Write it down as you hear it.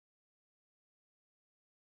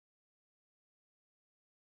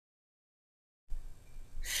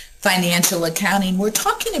financial accounting, we're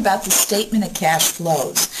talking about the statement of cash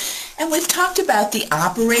flows. And we've talked about the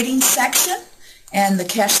operating section and the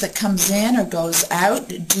cash that comes in or goes out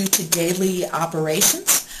due to daily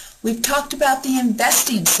operations. We've talked about the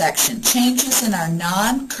investing section, changes in our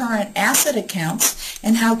non-current asset accounts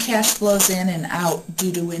and how cash flows in and out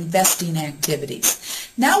due to investing activities.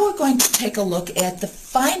 Now we're going to take a look at the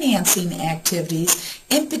financing activities,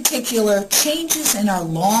 in particular changes in our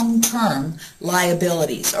long-term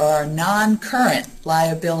liabilities or our non-current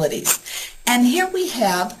liabilities. And here we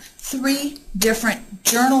have 3 different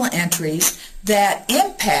journal entries that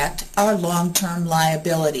impact our long-term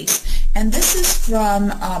liabilities. And this is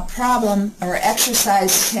from problem or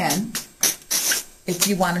exercise 10, if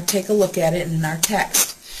you want to take a look at it in our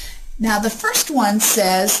text. Now the first one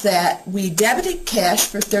says that we debited cash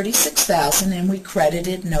for $36,000 and we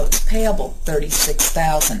credited notes payable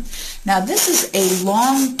 $36,000. Now this is a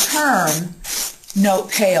long-term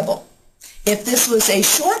note payable. If this was a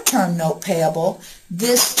short-term note payable,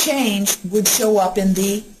 this change would show up in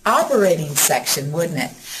the operating section, wouldn't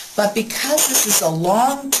it? But because this is a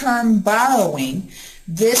long-term borrowing,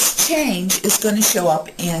 this change is going to show up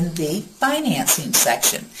in the financing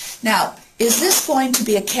section. Now, is this going to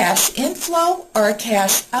be a cash inflow or a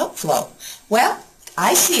cash outflow? Well,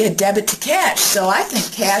 I see a debit to cash, so I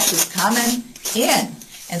think cash is coming in.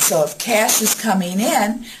 And so if cash is coming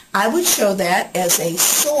in, I would show that as a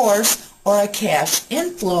source or a cash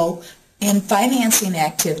inflow in financing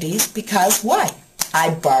activities because what?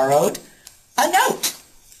 I borrowed a note.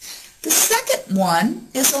 The second one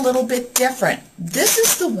is a little bit different. This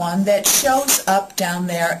is the one that shows up down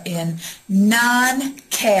there in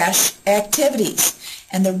non-cash activities.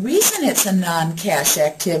 And the reason it's a non-cash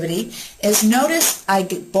activity is notice I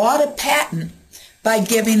bought a patent by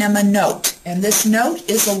giving him a note. And this note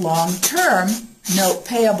is a long-term note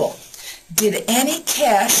payable. Did any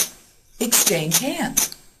cash exchange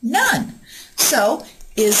hands? None. So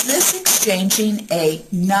is this exchanging a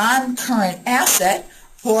non-current asset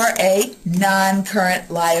for a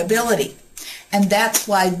non-current liability? And that's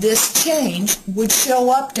why this change would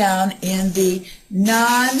show up down in the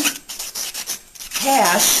non-cash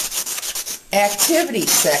activity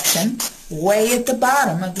section way at the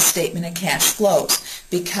bottom of the statement of cash flows,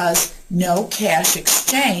 because no cash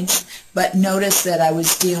exchange, but notice that I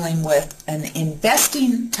was dealing with an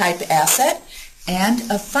investing type asset and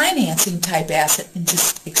a financing type asset and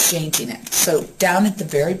just exchanging it. So down at the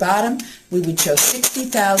very bottom, we would show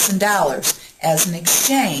 $60,000 as an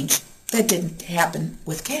exchange that didn't happen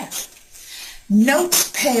with cash. Notes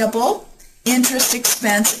payable, interest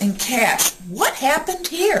expense, and cash. What happened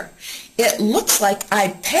here? It looks like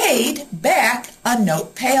I paid back a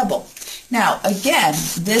note payable. Now again,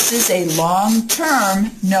 this is a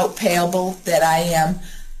long-term note payable that I am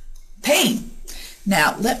paying.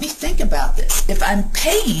 Now, let me think about this. If I'm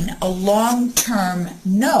paying a long-term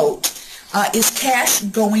note, is cash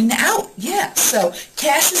going out? Yeah, so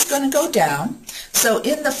cash is going to go down. So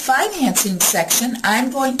in the financing section,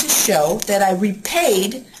 I'm going to show that I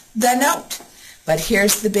repaid the note. But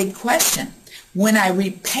here's the big question. When I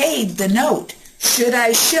repaid the note, should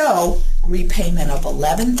I show repayment of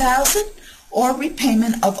 $11,000 or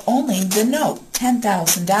repayment of only the note,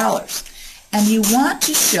 $10,000? And you want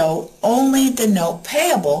to show only the note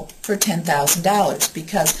payable for $10,000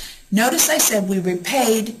 because notice I said we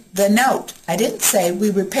repaid the note. I didn't say we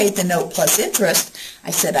repaid the note plus interest.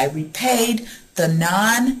 I said I repaid the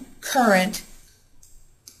non-current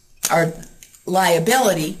or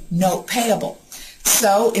liability note payable.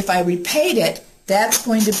 So if I repaid it, that's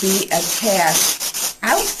going to be a cash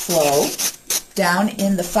outflow down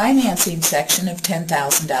in the financing section of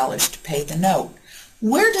 $10,000 to pay the note.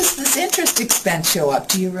 Where does this interest expense show up?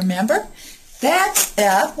 Do you remember? That's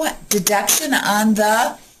a deduction on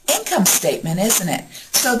the income statement, isn't it?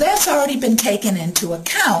 So that's already been taken into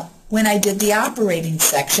account when I did the operating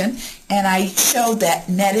section, and I showed that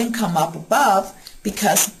net income up above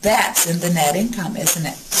because that's in the net income, isn't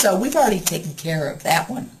it? So we've already taken care of that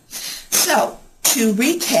one. So to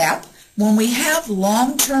recap, when we have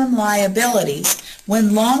long-term liabilities,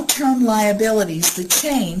 when long-term liabilities, the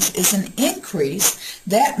change is an increase,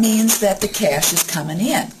 that means that the cash is coming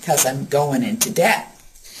in because I'm going into debt.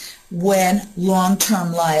 When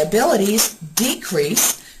long-term liabilities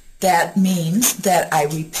decrease, that means that I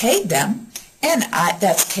repaid them and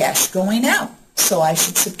that's cash going out. So I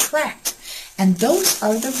should subtract. And those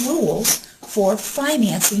are the rules for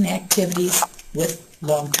financing activities with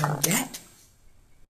long-term debt.